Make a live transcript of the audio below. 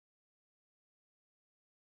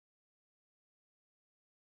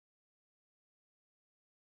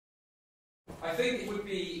I think it would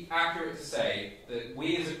be accurate to say that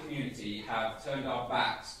we as a community have turned our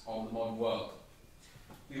backs on the modern world.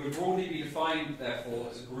 We would broadly be defined, therefore,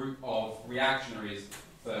 as a group of reactionaries,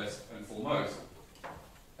 first and foremost.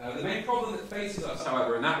 The main problem that faces us,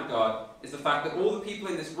 however, in that regard, is the fact that all the people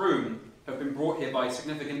in this room have been brought here by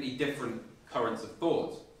significantly different currents of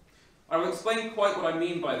thought. I will explain quite what I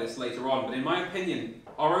mean by this later on, but in my opinion,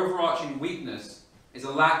 our overarching weakness is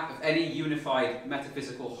a lack of any unified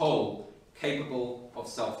metaphysical whole capable of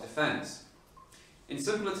self-defense. In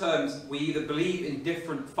simpler terms, we either believe in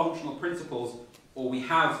different functional principles or we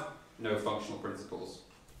have no functional principles.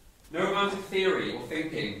 No amount of theory or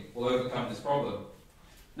thinking will overcome this problem.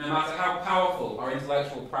 No matter how powerful our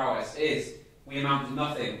intellectual prowess is, we amount to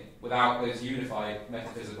nothing without those unified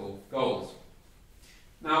metaphysical goals.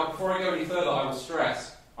 Now, before I go any further, I will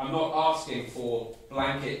stress, I'm not asking for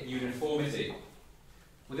blanket uniformity.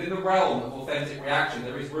 Within the realm of authentic reaction,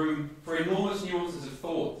 there is room for enormous nuances of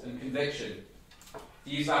thought and conviction. To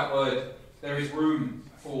use that word, there is room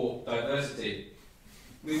for diversity.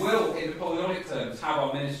 We will, in Napoleonic terms, have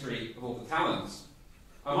our ministry of all the talents.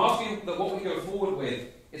 I'm asking that what we go forward with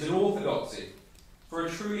is an orthodoxy, for a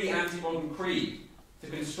truly anti-modern creed, to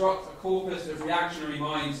construct a corpus of reactionary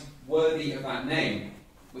minds worthy of that name,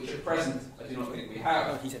 which at present I do not think we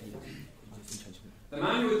have. The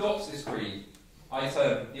man who adopts this creed, I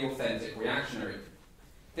term the authentic reactionary.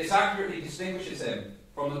 This accurately distinguishes him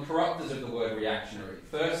from the corruptors of the word reactionary.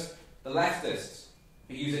 First, the leftists,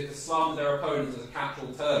 who use it to slander their opponents as a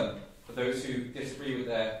catch-all term for those who disagree with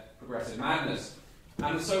their progressive madness,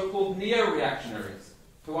 and the so-called neo-reactionaries,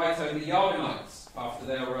 who I term the Scyldings, after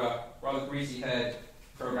their rather greasy-haired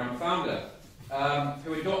program founder,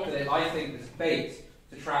 who adopted it, I think, as bait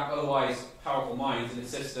to trap otherwise powerful minds in a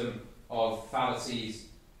system of fallacies,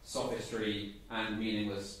 sophistry, and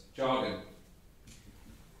meaningless jargon.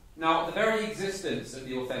 Now, the very existence of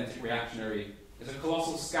the authentic reactionary is a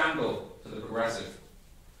colossal scandal to the progressive.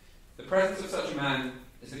 The presence of such a man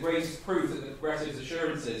is the greatest proof that the progressive's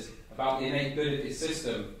assurances about the innate good of its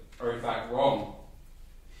system are in fact wrong.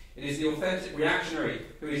 It is the authentic reactionary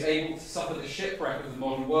who is able to suffer the shipwreck of the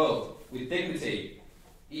modern world with dignity,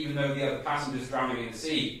 even though the other passengers drowning in the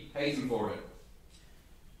sea hate him for it.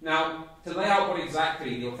 Now, to lay out what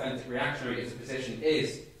exactly the authentic reactionary as a position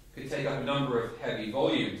is could take up a number of heavy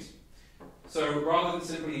volumes. So rather than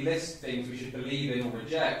simply list things we should believe in or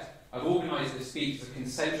reject, I've organised this speech as a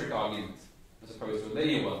concentric argument as opposed to a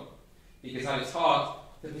linear one, because at its heart,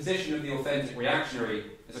 the position of the authentic reactionary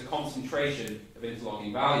is a concentration of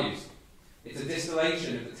interlocking values. It's a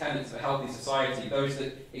distillation of the tenets of a healthy society, those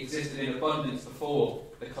that existed in abundance before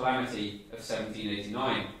the calamity of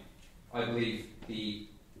 1789. I believe the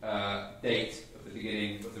date of the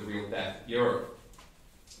beginning of the real death of Europe.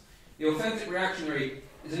 The authentic reactionary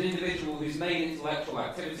is an individual whose main intellectual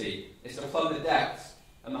activity is to plumb the depths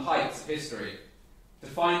and the heights of history, to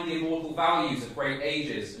find the immortal values of great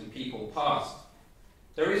ages and people past.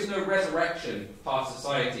 There is no resurrection of past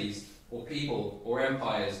societies, or people, or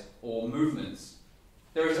empires, or movements.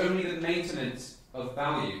 There is only the maintenance of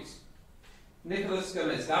values. Nicholas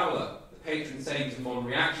Gomez-Dowler, the patron saint of modern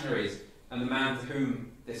reactionaries, and the man to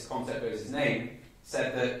whom this concept owes his name,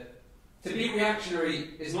 said that to be reactionary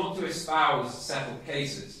is not to espouse settled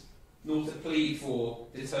cases, nor to plead for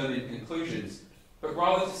determined conclusions, but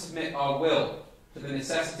rather to submit our will to the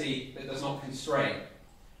necessity that does not constrain,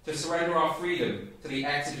 to surrender our freedom to the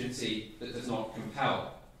exigency that does not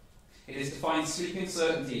compel. It is to find sleeping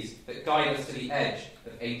certainties that guide us to the edge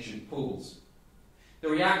of ancient pools. The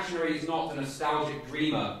reactionary is not a nostalgic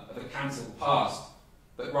dreamer of a cancelled past,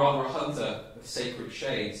 but rather a hunter of sacred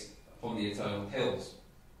shades upon the eternal hills.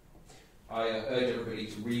 I urge everybody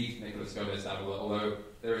to read Nicholas Gomez-Dowler, although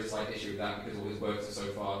there is a slight issue with that because all his works are so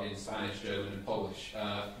far in Spanish, German and Polish.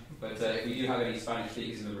 But if we do have any Spanish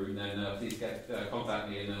speakers in the room, then please contact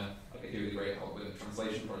me and I can do with great help with a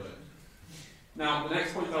translation project. Now, the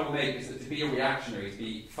next point I will make is that to be a reactionary, to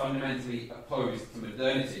be fundamentally opposed to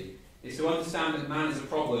modernity, is to understand that man is a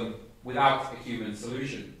problem without a human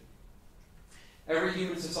solution. Every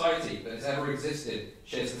human society that has ever existed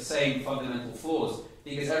shares the same fundamental flaws,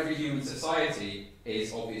 because every human society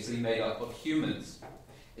is obviously made up of humans.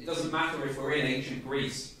 It doesn't matter if we're in ancient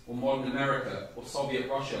Greece, or modern America, or Soviet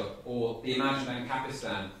Russia, or the imagined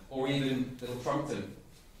Ancapistan, or even Little Trumpton.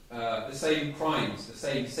 The same crimes, the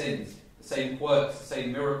same sins, the same quirks, the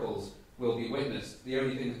same miracles will be witnessed. The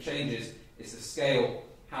only thing that changes is the scale,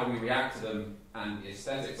 how we react to them, and the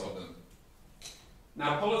aesthetics of them.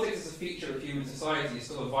 Now, politics as a feature of human society is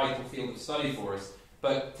still a vital field of study for us,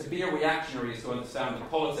 but to be a reactionary is to understand that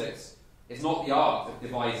politics is not the art of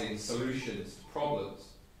devising solutions to problems.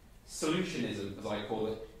 solutionism, as I call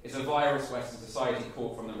it, is a virus Western society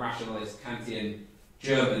caught from the rationalist Kantian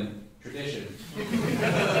German tradition.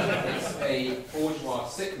 It's a bourgeois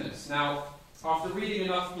sickness. Now, after reading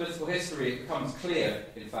enough political history, it becomes clear,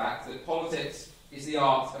 in fact, that politics is the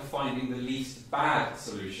art of finding the least bad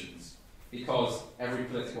solutions, because every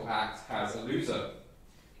political act has a loser.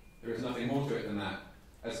 There is nothing more to it than that.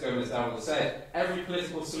 As Gomez Dowell said, every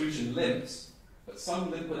political solution limps, but some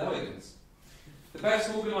limp with elegance. The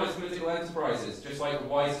best organised political enterprises, just like the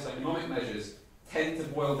wisest economic measures, tend to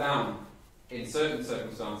boil down, in certain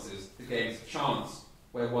circumstances, to games of chance,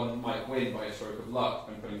 where one might win by a stroke of luck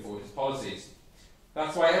when putting forward his policies.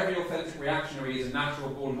 That's why every authentic reactionary is a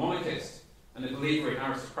natural-born monarchist and a believer in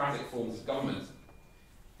aristocratic forms of government.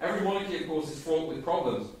 Every monarchy, of course, is fraught with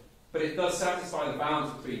problems, but it does satisfy the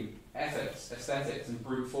balance between ethics, aesthetics, and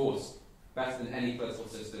brute force better than any political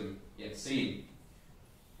system yet seen.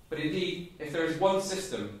 But indeed, if there is one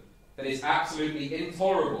system that is absolutely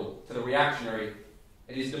intolerable to the reactionary,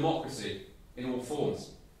 it is democracy in all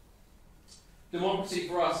forms. Democracy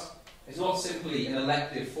for us is not simply an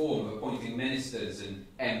elective form of appointing ministers and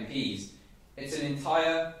MPs. It's an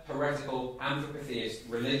entire heretical anthropotheist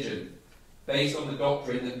religion based on the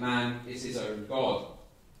doctrine that man is his own god.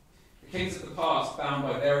 The kings of the past, bound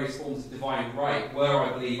by various forms of divine right, were,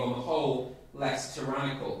 I believe, on the whole, less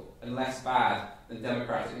tyrannical and less bad than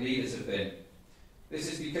democratic leaders have been.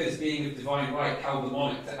 This is because being of divine right held the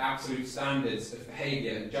monarch to absolute standards of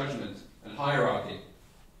behaviour and judgment and hierarchy.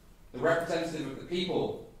 The representative of the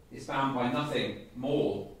people is bound by nothing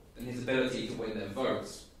more than his ability to win their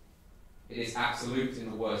votes. It is absolute in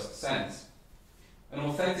the worst sense. An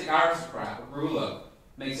authentic aristocrat, a ruler,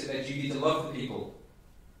 makes it their duty to love the people.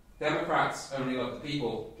 Democrats only love the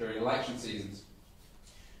people during election seasons.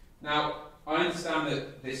 Now, I understand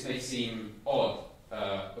that this may seem odd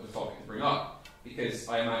of a topic to bring up, because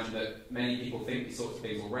I imagine that many people think these sorts of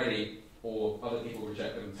things already, or other people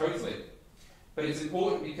reject them totally. But it's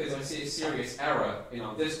important because I see a serious error in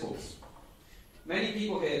our discourse. Many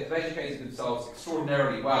people here have educated themselves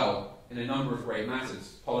extraordinarily well in a number of great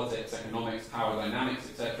matters, politics, economics, power dynamics,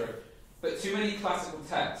 etc. But too many classical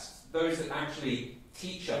texts, those that actually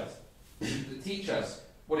teach us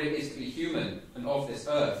what it is to be human and of this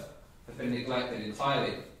earth, have been neglected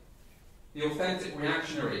entirely. The authentic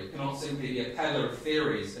reactionary cannot simply be a peddler of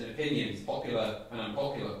theories and opinions, popular and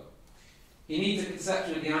unpopular. He needs a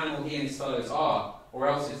conception of the animal he and his fellows are, or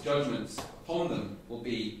else his judgments upon them will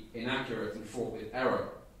be inaccurate and fraught with error.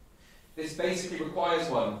 This basically requires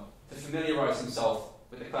one to familiarise himself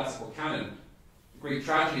with the classical canon, the Greek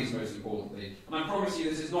tragedies most importantly, and I promise you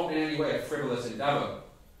this is not in any way a frivolous endeavour.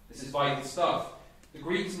 This is vital stuff. The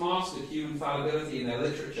Greeks mastered human fallibility in their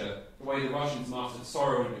literature the way the Russians mastered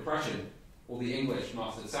sorrow and depression, or the English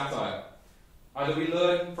mastered satire. Either we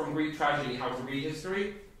learn from Greek tragedy how to read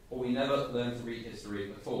history, or we never learn to read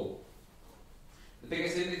history at all. The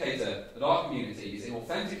biggest indicator that our community is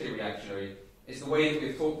inauthentically reactionary is the way that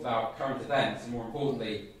we've talked about current events, and more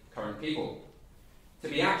importantly, current people. To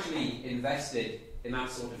be actually invested in that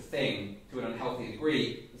sort of thing to an unhealthy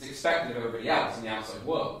degree is expected of everybody else in the outside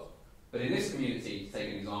world. But in this community, to take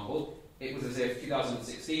an example, it was as if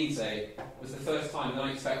 2016, say, was the first time an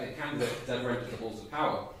unexpected candidate has ever entered the halls of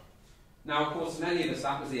power. Now, of course, for many of us,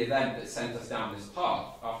 that was the event that sent us down this path.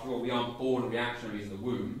 After all, we aren't born reactionaries in the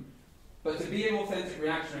womb. But to be an authentic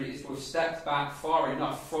reactionary is to have stepped back far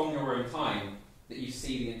enough from your own time that you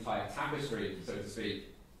see the entire tapestry, so to speak.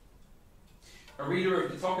 A reader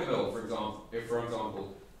of de Tocqueville, for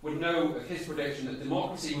example, would know of his prediction that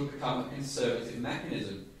democracy would become a conservative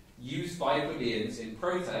mechanism used by plebeians in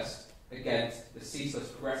protest against the ceaseless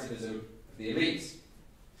progressivism of the elites.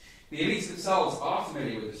 The elites themselves are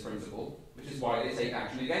familiar with this principle, which is why they take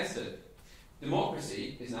action against it.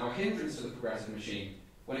 Democracy is now a hindrance to the progressive machine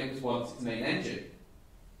when it was once its main engine.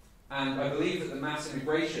 And I believe that the mass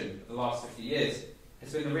immigration of the last 50 years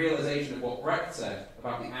has been the realization of what Brecht said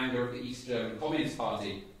about the anger of the East German Communist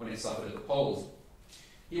Party when it suffered at the polls.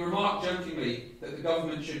 He remarked jokingly that the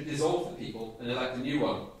government should dissolve the people and elect a new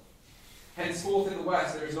one. Henceforth in the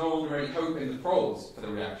West there is no longer any hope in the proles for the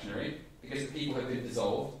reactionary, because the people have been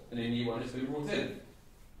dissolved and a new one has been brought in.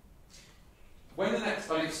 When the next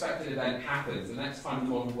unexpected event happens, the next time the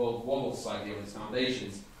modern world wobbles slightly on its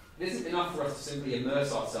foundations, it isn't enough for us to simply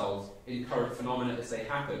immerse ourselves in current phenomena as they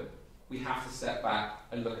happen. We have to step back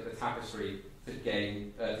and look at the tapestry to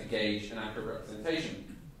gauge an accurate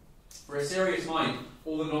representation. For a serious mind,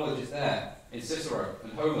 all the knowledge is there, in Cicero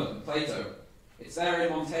and Homer and Plato. It's there in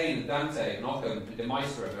Montaigne and Dante and Occam and de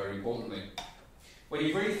Maistre, very importantly. When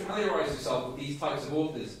you really familiarise yourself with these types of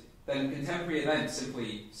authors, then contemporary events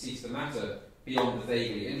simply cease to matter, beyond the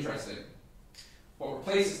vaguely interesting. What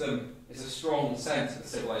replaces them is a strong sense of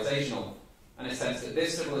the civilizational, and a sense that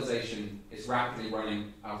this civilization is rapidly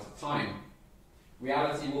running out of time.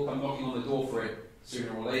 Reality will come knocking on the door for it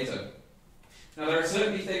sooner or later. Now, there are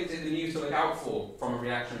certainly things in the news to look out for from a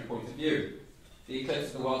reactionary point of view. The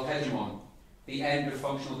eclipse of the world hegemon, the end of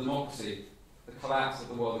functional democracy, the collapse of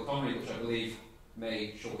the world economy, which I believe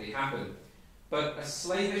may shortly happen. But a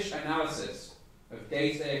slavish analysis of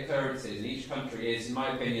day-to-day occurrences in each country is, in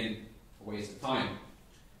my opinion, a waste of time,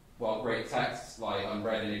 while great texts lie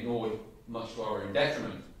unread and ignored, much to our own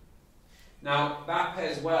detriment. Now, that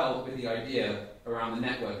pairs well with the idea around the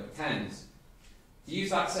network of tens. To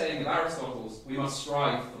use that saying of Aristotle's, we must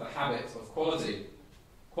strive for the habit of quality.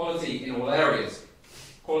 Quality in all areas.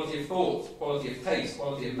 Quality of thought, quality of taste,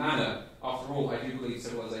 quality of manner. After all, I do believe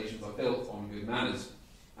civilizations are built on good manners.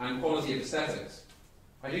 And quality of aesthetics.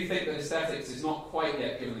 I do think that aesthetics is not quite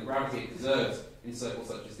yet given the gravity it deserves in circles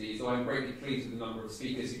such as these, though I'm greatly pleased with the number of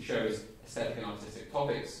speakers who chose aesthetic and artistic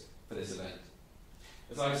topics for this event.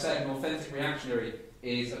 As I've said, an authentic reactionary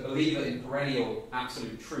is a believer in perennial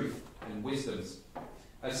absolute truth and wisdoms.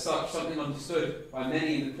 As such, something understood by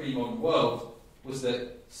many in the pre-modern world was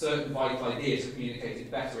that certain vital ideas are communicated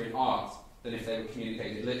better in art than if they were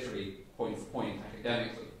communicated literally, point for point,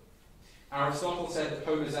 academically. Aristotle said that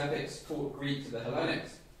Homer's epics taught Greek to the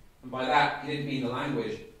Hellenics, and by that he didn't mean the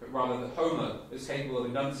language, but rather that Homer was capable of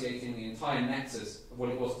enunciating the entire nexus of what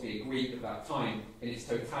it was to be a Greek at that time in its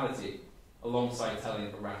totality, alongside telling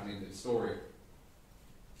a rattling good story.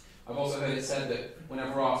 I've also heard it said that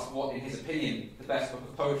whenever asked what, in his opinion, the best book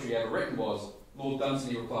of poetry ever written was, Lord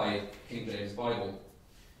Dunsany replied, King James' Bible.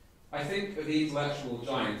 I think of the intellectual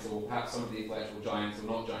giants, or perhaps some of the intellectual giants, or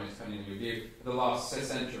not giants, depending on your view, of the last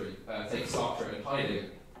century, take Sartre and Heidegger.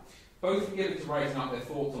 Both were given to writing up their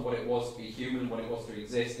thoughts on what it was to be human, what it was to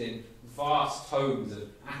exist in vast tomes of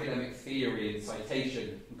academic theory and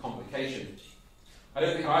citation and complication. I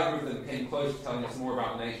don't think either of them came close to telling us more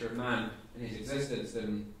about the nature of man and his existence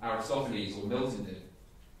than Aristophanes or Milton did.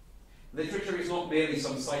 Literature is not merely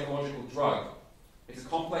some psychological drug. It's a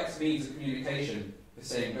complex means of communication for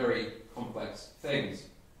saying very complex things.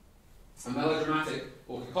 A melodramatic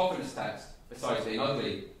or cacophonous text, besides being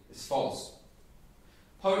ugly, is false.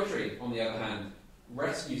 Poetry, on the other hand,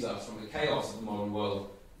 rescues us from the chaos of the modern world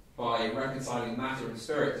by reconciling matter and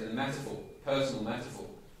spirit in a metaphor, personal metaphor.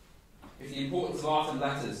 If the importance of art and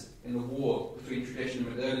letters in the war between tradition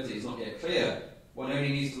and modernity is not yet clear, one only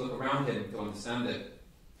needs to look around him to understand it.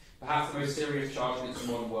 Perhaps the most serious charge against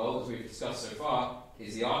the modern world, as we've discussed so far,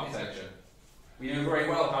 is the architecture. We know very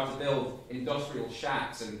well how to build industrial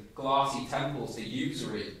shacks and glassy temples to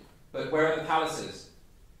usury, but where are the palaces?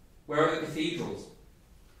 Where are the cathedrals?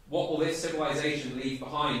 What will this civilization leave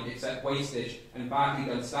behind except wastage and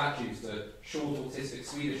badly done statues to short autistic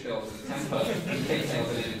Swedish girls with a temper and pigtails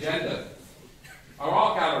and an agenda? Our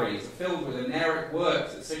art galleries are filled with generic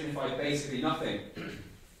works that signify basically nothing.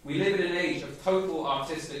 We live in an age of total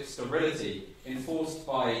artistic sterility enforced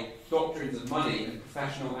by doctrines of money and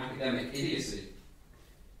professional academic idiocy.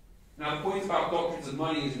 Now, the point about doctrines of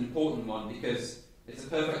money is an important one because it's a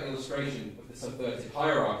perfect illustration of the subverted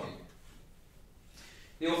hierarchy.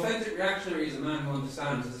 The authentic reactionary is a man who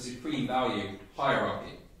understands as a supreme value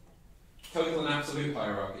hierarchy, total and absolute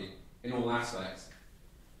hierarchy in all aspects.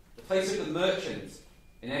 The place of the merchant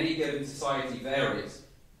in any given society varies,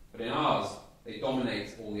 but in ours, they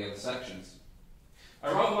dominate all the other sections.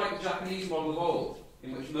 I rather like the Japanese model of old,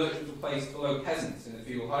 in which merchants were placed below peasants in the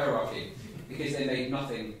feudal hierarchy because they made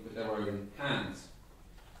nothing with their own hands.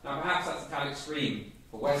 Now, perhaps that's a tad extreme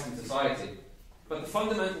for Western society, but the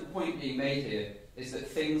fundamental point being made here is that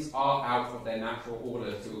things are out of their natural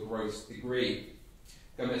order to a gross degree.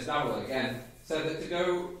 Gomez Davila, again, said that to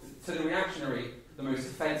go to the reactionary, the most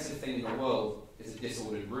offensive thing in the world is a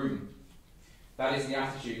disordered room. That is the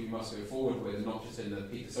attitude we must go forward with, not just in the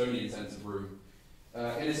Petersonian sense of room.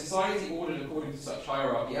 In a society ordered according to such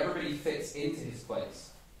hierarchy, everybody fits into his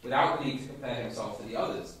place, without the need to compare himself to the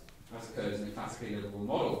others, as occurs in the classically liberal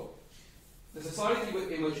model. The society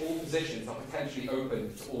in which all positions are potentially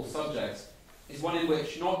open to all subjects is one in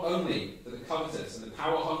which not only do the covetous and the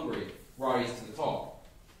power-hungry rise to the top,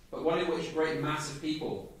 but one in which a great mass of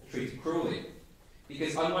people are treated cruelly.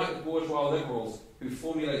 Because unlike the bourgeois liberals who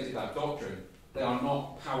formulated that doctrine, they are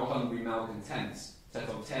not power-hungry malcontents set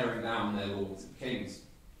on tearing down their lords and kings.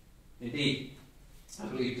 Indeed, I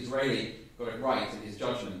believe Disraeli got it right in his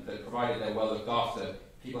judgment that provided they're well looked after,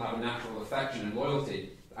 people have a natural affection and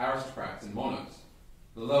loyalty to aristocrats and monarchs.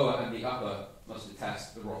 The lower and the upper must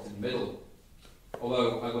detest the rotten middle.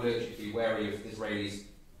 Although I would urge you to be wary of Disraeli's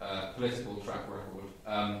political track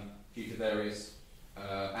record. due to various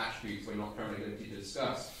attributes we're not currently going to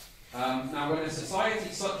discuss. Now, when a society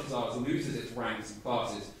such as ours loses its ranks and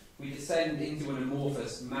classes, we descend into an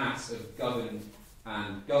amorphous mass of governed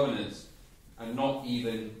and governors, and not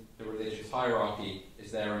even the religious hierarchy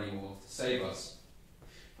is there anymore to save us.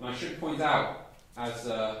 And I should point out, as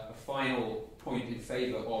a final point in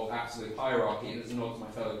favour of absolute hierarchy, and as a nod to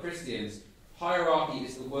my fellow Christians, hierarchy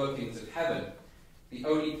is the workings of heaven. The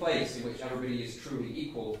only place in which everybody is truly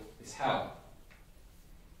equal is hell.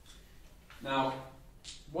 Now,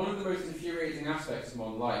 one of the most infuriating aspects of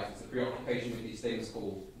modern life is the preoccupation with these things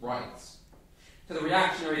called rights. To the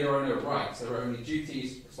reactionary, there are no rights. There are only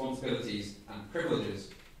duties, responsibilities, and privileges.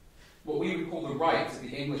 What we would call the rights of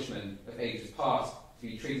the Englishmen of ages past, to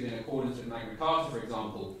be treated in accordance with Magna Carta, for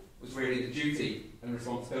example, was really the duty and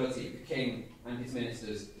responsibility of the king and his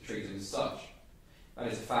ministers to treat him as such. That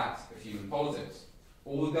is a fact of human politics.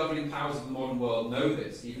 All the governing powers of the modern world know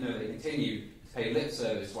this, even though they continue to pay lip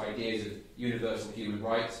service to ideas of universal human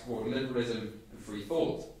rights, broad liberalism, and free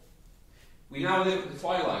thought. We now live at the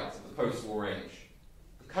twilight of the post-war age.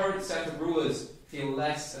 The current set of rulers feel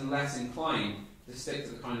less and less inclined to stick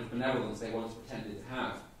to the kind of benevolence they once pretended to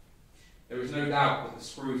have. There is no doubt that the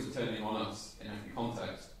screws are turning on us in every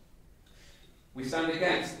context. We stand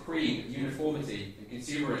against the creed of uniformity and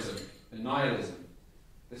consumerism and nihilism,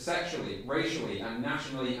 the sexually, racially, and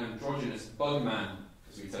nationally androgynous bugman,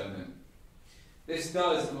 as we term him. This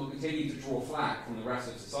does and will continue to draw flack from the rest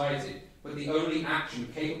of society, but the only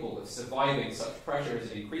action capable of surviving such pressure as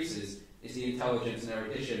it increases is the intelligence and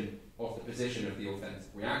erudition of the position of the authentic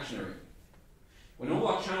reactionary. When all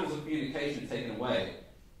our channels of communication are taken away,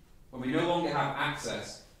 when we no longer have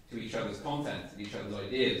access to each other's content and each other's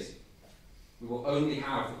ideas, we will only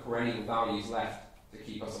have the perennial values left to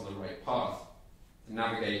keep us on the right path, to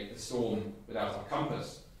navigate the storm without our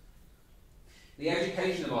compass. The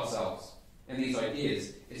education of ourselves and these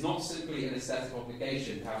ideas is not simply an aesthetic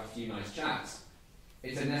obligation to have a few nice chats.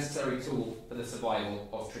 It's a necessary tool for the survival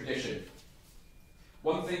of tradition.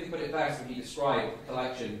 One thing to put it best when he described a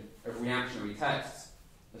collection of reactionary texts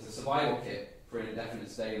as a survival kit for an indefinite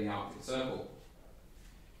stay in the Arctic Circle.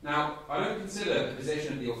 Now, I don't consider the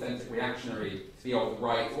position of the authentic reactionary to be of the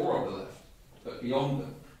right or of the left, but beyond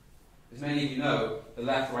them. As many of you know, the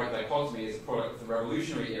left-right dichotomy is a product of the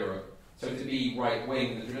revolutionary era, so to be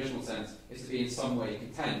right-wing in the traditional sense is to be in some way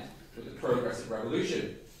content with the progressive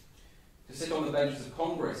revolution. To sit on the benches of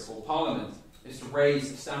Congress or Parliament is to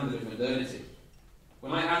raise the standard of modernity.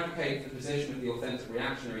 When I advocate for the position of the authentic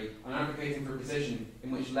reactionary, I'm advocating for a position in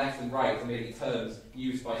which left and right are merely terms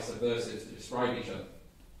used by subversives to describe each other.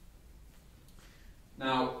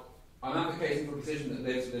 Now, I'm advocating for a position that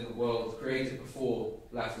lives within the world created before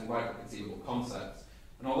left and right were conceivable concepts.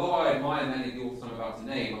 And although I admire many of the authors I'm about to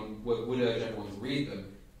name, I would urge everyone to read them,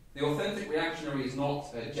 the authentic reactionary is not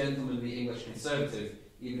a gentlemanly English conservative,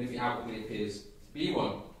 even if he outwardly appears to be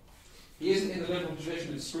one. He isn't in the liberal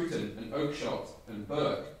tradition of Scruton and Oakeshott and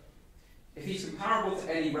Burke. If he's comparable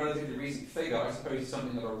to any relatively recent figure, I suppose he's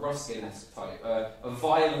something of a Ruskin-esque type, a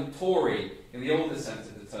violent Tory in the older sense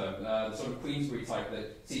of the term, the sort of Queensberry type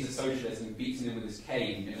that sees a socialist and beats him with his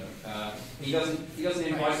cane. You know, he doesn't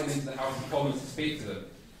invite them into the House of Commons to speak to them,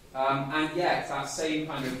 and yet that same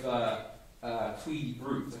kind of tweedy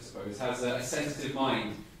brute, I suppose, has a sensitive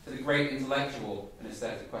mind to the great intellectual and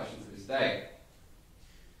aesthetic questions of his day.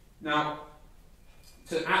 Now,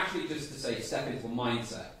 to actually just to say step into a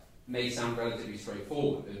mindset may sound relatively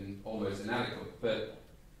straightforward and almost inadequate, but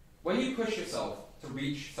when you push yourself to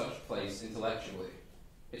reach such a place intellectually,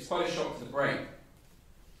 it's quite a shock to the brain.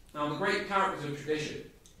 Now, the great characters of tradition,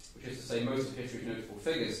 which is to say most of history's notable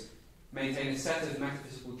figures, maintain a set of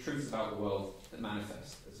metaphysical truths about the world that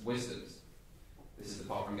manifest as wisdoms. This is the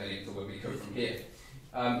part I'm getting into where we go from here.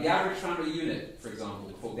 The average family unit, for example,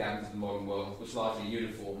 before the advent of the modern world, was largely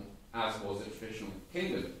uniform, as was its traditional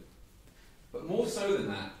kingdom. But more so than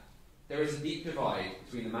that, there is a deep divide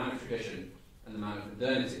between the man of tradition and the man of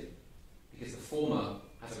modernity, because the former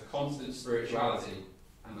has a constant spirituality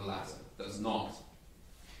and the latter does not.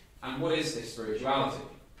 And what is this spirituality?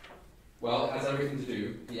 Well, it has everything to do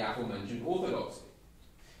with the aforementioned orthodoxy.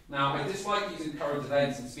 Now, I dislike using current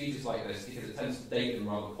events in speeches like this because it tends to date them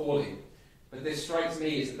rather poorly, but this strikes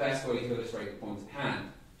me as the best way to illustrate the point at hand.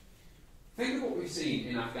 Think of what we've seen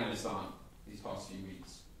in Afghanistan these past few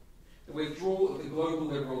weeks. The withdrawal of the global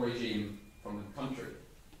liberal regime from the country.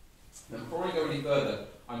 Now, before I go any further,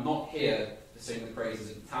 I'm not here to sing the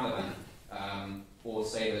praises of the Taliban or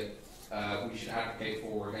say that we should advocate for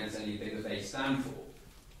or against anything that they stand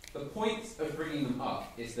for. The point of bringing them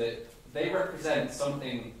up is that they represent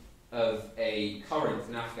something of a current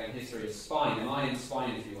in Afghan history of spine, an iron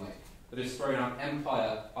spine if you like, that has thrown out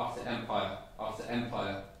empire after empire after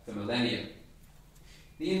empire for millennia.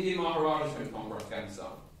 The Indian Maharajas couldn't conquer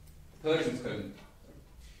Afghanistan. The Persians couldn't.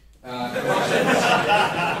 The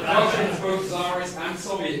Russians, both Tsarist and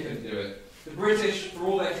Soviet, couldn't do it. The British, for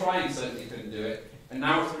all their trying, certainly couldn't do it. And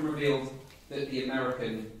now it's been revealed that the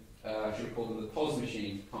American, should we call them the POS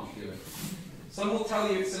machine, can't do it. Some will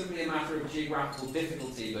tell you it's simply a matter of geographical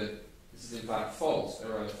difficulty, but this is in fact false.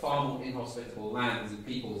 There are far more inhospitable lands and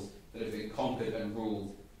peoples that have been conquered and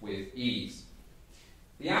ruled with ease.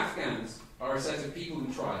 The Afghans are a set of people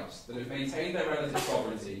and tribes that have maintained their relative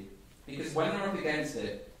sovereignty because when they're up against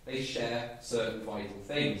it, they share certain vital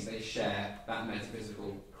things. They share that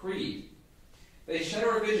metaphysical creed. They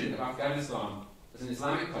share a vision of Afghanistan as an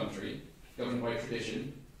Islamic country, governed by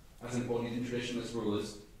tradition, as embodied in traditionalist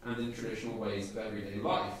rulers, and in traditional ways of everyday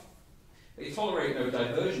life. They tolerate no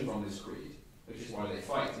diversion from this creed, which is why they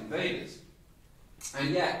fight invaders. And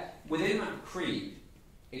yet, within that creed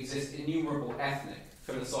exist innumerable ethnic,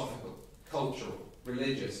 philosophical, cultural,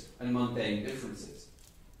 religious, and mundane differences.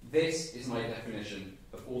 This is my definition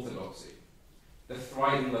of orthodoxy, the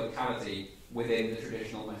thriving locality within the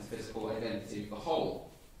traditional metaphysical identity of the whole.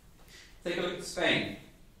 Take a look at Spain.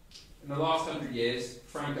 In the last 100 years,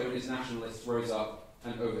 Franco and his nationalists rose up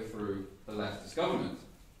and overthrew the leftist government.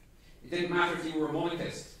 It didn't matter if you were a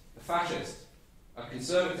monarchist, a fascist, a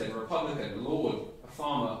conservative, a republican, a lord, a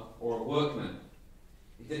farmer, or a workman.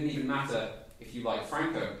 It didn't even matter if you liked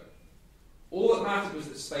Franco. All that mattered was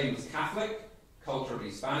that Spain was Catholic, culturally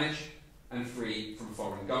Spanish, and free from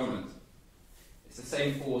foreign government. It's the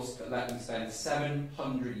same force that let them spend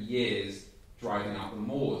 700 years driving out the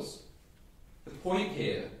Moors. The point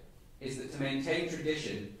here is that to maintain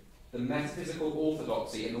tradition, the metaphysical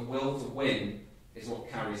orthodoxy and the will to win is what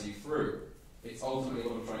carries you through. It's ultimately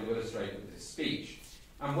what I'm trying to illustrate with this speech.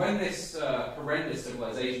 And when this horrendous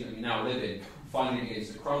civilization that we now live in finally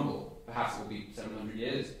begins to crumble, perhaps it will be 700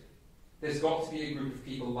 years, there's got to be a group of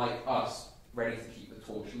people like us ready to keep the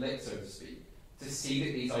torch lit, so to speak, to see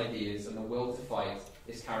that these ideas and the will to fight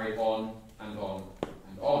is carried on and on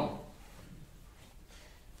and on.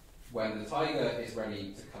 When the tiger is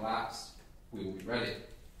ready to collapse, we will be ready.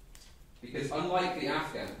 Because unlike the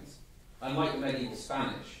Afghans, unlike the medieval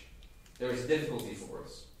Spanish, there is a difficulty for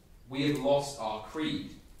us. We have lost our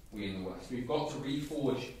creed, we in the West. We've got to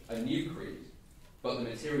reforge a new creed, but the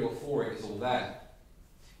material for it is all there.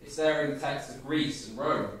 It's there in the texts of Greece and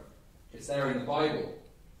Rome. It's there in the Bible.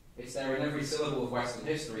 It's there in every syllable of Western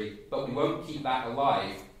history, but we won't keep that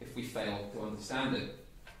alive if we fail to understand it.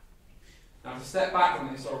 Now, to step back from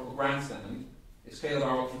the historical grandstand, it's clear that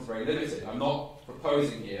our options are very limited. I'm not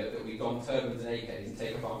proposing here that we don turbans and AKs and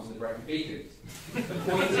take up arms in the Brecon Beacons. The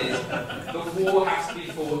point is, the war has to be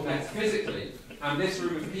fought metaphysically, and this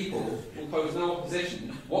room of people will pose no opposition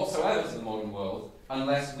whatsoever to the modern world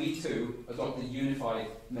unless we too adopt a unified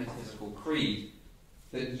metaphysical creed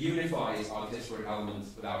that unifies our disparate elements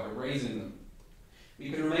without erasing them. We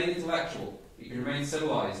can remain intellectual, we can remain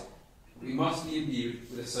civilized, but we must be imbued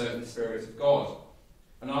with a certain spirit of God,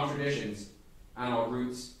 and our traditions and our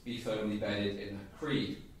roots be firmly bedded in that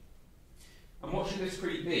creed. And what should this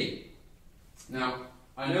creed be? Now,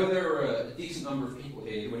 I know there are a decent number of people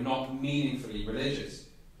here who are not meaningfully religious.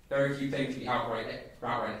 Very few claim to be outright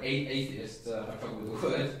atheists. I've trouble with the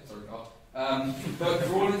word, sorry Carl. But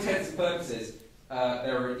for all intents and purposes,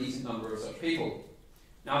 there are a decent number of such people.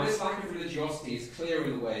 Now, this lack of religiosity is clear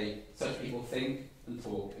in the way such people think and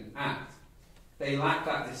talk and act. They lack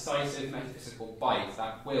that decisive metaphysical bite,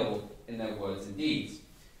 that will in their words and deeds.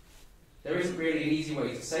 There isn't really an easy way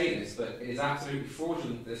to say this, but it is absolutely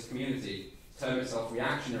fraudulent for this community to term itself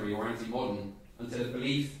reactionary or anti-modern until a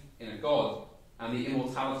belief in a God and the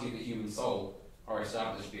immortality of the human soul are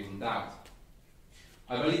established beyond doubt.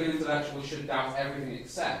 I believe an intellectual should doubt everything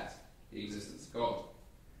except the existence of God.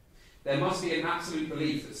 There must be an absolute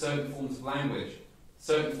belief that certain forms of language,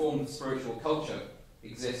 certain forms of spiritual culture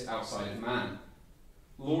exist outside of man.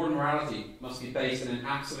 Law and morality must be based in an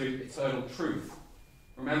absolute eternal truth.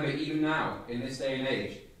 Remember, even now, in this day and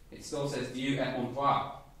age, it still says Dieu et mon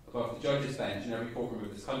droit above the judge's bench in every courtroom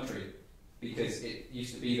of this country, because it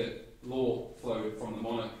used to be that law flowed from the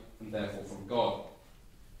monarch and therefore from God.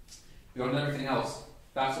 Beyond everything else,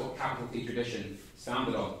 that's what capital T tradition is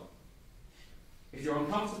founded on. If you're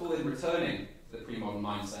uncomfortable in returning to the pre-modern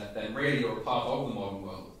mindset, then really you're a part of the modern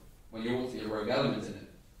world, when you ought to be a rogue element in it.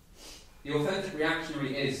 The authentic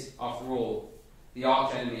reactionary is, after all, the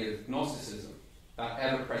arch-enemy of Gnosticism, that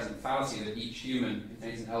ever-present fallacy that each human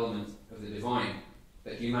contains an element of the divine,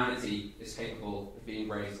 that humanity is capable of being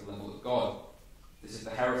raised to the level of God. This is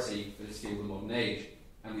the heresy that has fueled the modern age,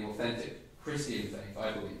 and the authentic Christian faith,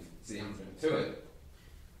 I believe, is the antidote to it.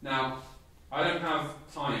 Now, I don't have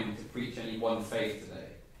time to preach any one faith today,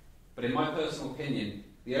 but in my personal opinion,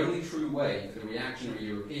 the only true way for the reactionary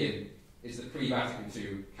European is the pre-Vatican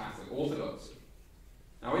II Catholic Orthodoxy.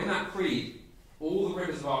 Now, in that creed, all the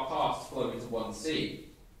rivers of our past flow into one sea: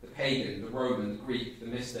 the pagan, the Roman, the Greek, the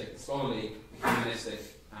mystic, the scholarly, the humanistic,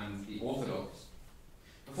 and the Orthodox.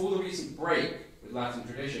 Before the recent break with Latin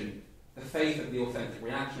tradition, the faith of the authentic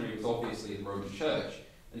reactionary was obviously the Roman Church,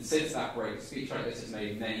 and since that break, a speech like this is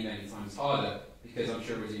made many, many times harder, because I'm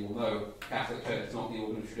sure, as you all know, the Catholic Church is not the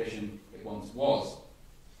organ of tradition it once was.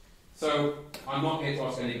 So, I'm not here to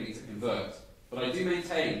ask anybody to convert, but I do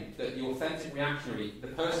maintain that the authentic reactionary, the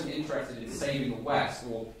person interested in saving the West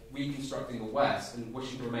or reconstructing the West and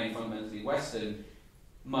wishing to remain fundamentally Western,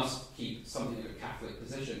 must keep something of a Catholic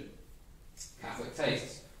position. Catholic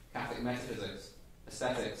tastes, Catholic metaphysics,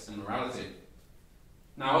 aesthetics, and morality.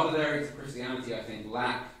 Now, other areas of Christianity, I think,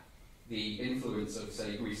 lack the influence of,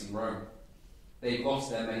 say, Greece and Rome. They've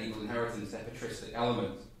lost their medieval inheritance, their patristic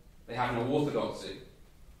element. They have no orthodoxy.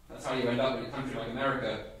 That's how you end up in a country like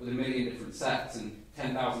America with 1 million different sects and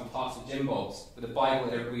 10,000 parts of Jim Bobs, with a Bible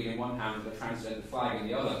they don't read in one hand and a transgender flag in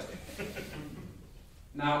the other.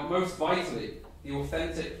 Now, most vitally, the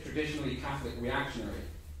authentic, traditionally Catholic reactionary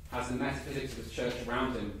has the metaphysics of his church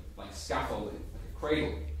around him like scaffolding, like a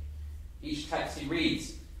cradle. Each text he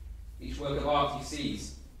reads, each work of art he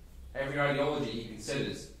sees, every ideology he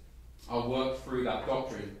considers are worked through that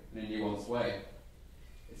doctrine in a nuanced way.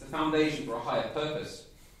 It's the foundation for a higher purpose.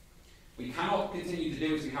 We cannot continue to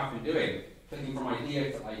do as we have been doing, clicking from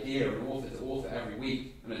idea to idea and author to author every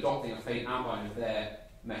week and adopting a faint outline of their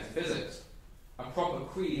metaphysics. A proper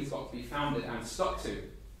creed has got to be founded and stuck to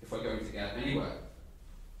if we're going to get anywhere.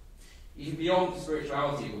 Even beyond the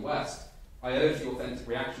spirituality of the West, I urge the authentic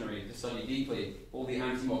reactionary to study deeply all the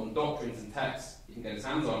anti-modern doctrines and texts he can get his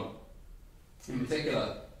hands on. In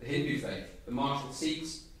particular, the Hindu faith, the martial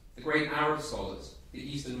Sikhs, the great Arab scholars, the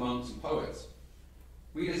Eastern monks and poets.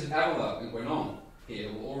 Readers of Evola and Guénon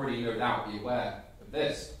here will already no doubt be aware of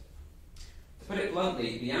this. To put it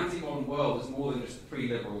bluntly, the anti-modern world is more than just the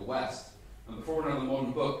pre-liberal West, and before another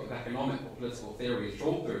modern book of economic or political theory is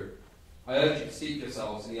trawled through, I urge you to steep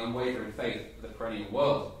yourselves in the unwavering faith of the perennial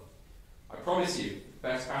world. I promise you, the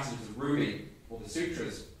best passages of Rumi or the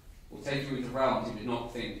Sutras will take you into realms you did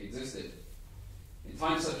not think existed. In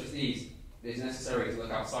times such as these, it is necessary to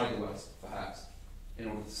look outside the West, perhaps, in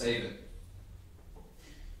order to save it.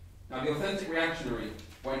 Now, the authentic reactionary,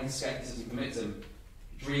 when his skepticism permits him,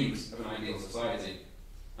 dreams of an ideal society,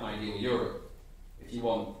 an ideal Europe, if you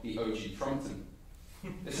want, the OG Trumpton.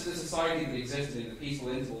 This is a society that existed in the peaceful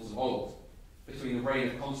intervals of old, between the reign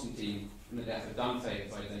of Constantine and the death of Dante,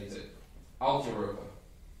 as I date it, Alt Europa.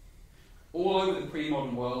 All over the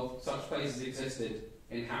pre-modern world, such places existed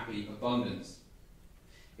in happy abundance.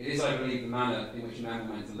 It is, I believe, the manner in which men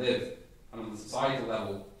were meant to live, and on the societal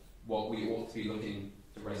level, what we ought to be looking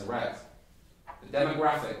to resurrect. The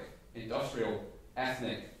demographic, industrial,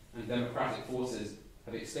 ethnic, and democratic forces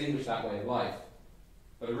have extinguished that way of life.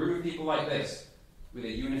 But a room of people like this, with a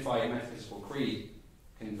unified metaphysical creed,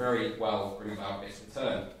 can very well bring about its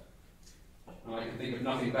return. And I can think of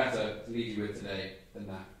nothing better to leave you with today than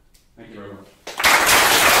that. Thank you very much.